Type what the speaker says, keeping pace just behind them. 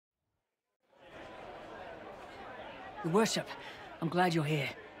Your worship, I'm glad you're here.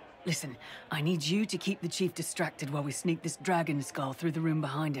 Listen, I need you to keep the chief distracted while we sneak this dragon skull through the room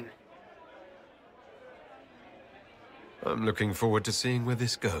behind him. I'm looking forward to seeing where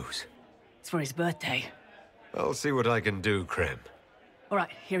this goes. It's for his birthday. I'll see what I can do, Krem. All right,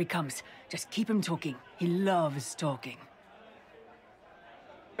 here he comes. Just keep him talking. He loves talking.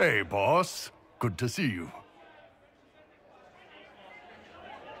 Hey, boss. Good to see you.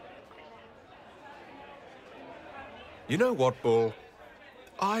 You know what, Bull?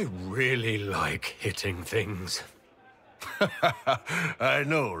 I really like hitting things. I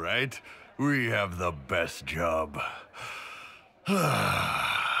know, right? We have the best job.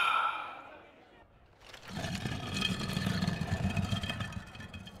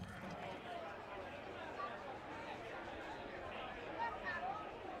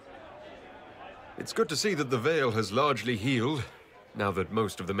 It's good to see that the Veil has largely healed, now that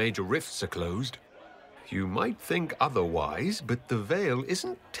most of the major rifts are closed. You might think otherwise, but the Veil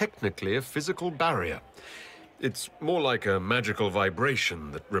isn't technically a physical barrier. It's more like a magical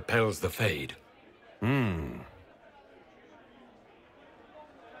vibration that repels the Fade.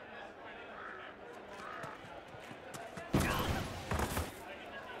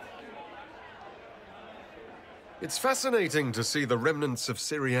 It's fascinating to see the remnants of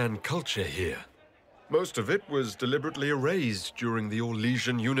Syrian culture here. Most of it was deliberately erased during the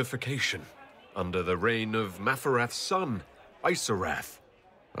Orlesian unification, under the reign of Mafarath's son, Isarath.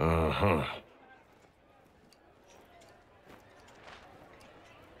 Uh-huh.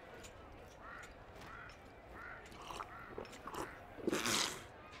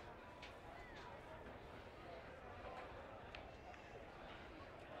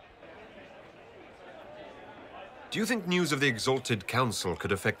 Do you think news of the Exalted Council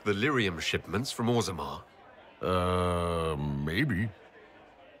could affect the lyrium shipments from Orzammar? Maybe.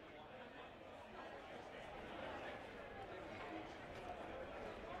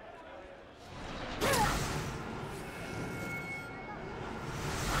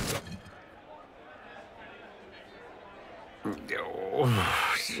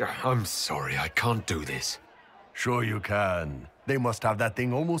 I'm sorry, I can't do this. Sure you can. They must have that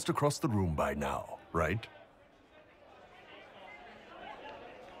thing almost across the room by now, right?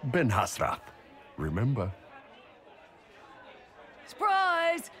 Ben Hasrath, remember?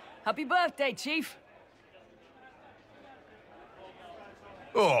 Surprise! Happy birthday, Chief!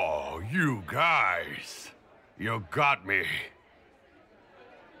 Oh, you guys. You got me.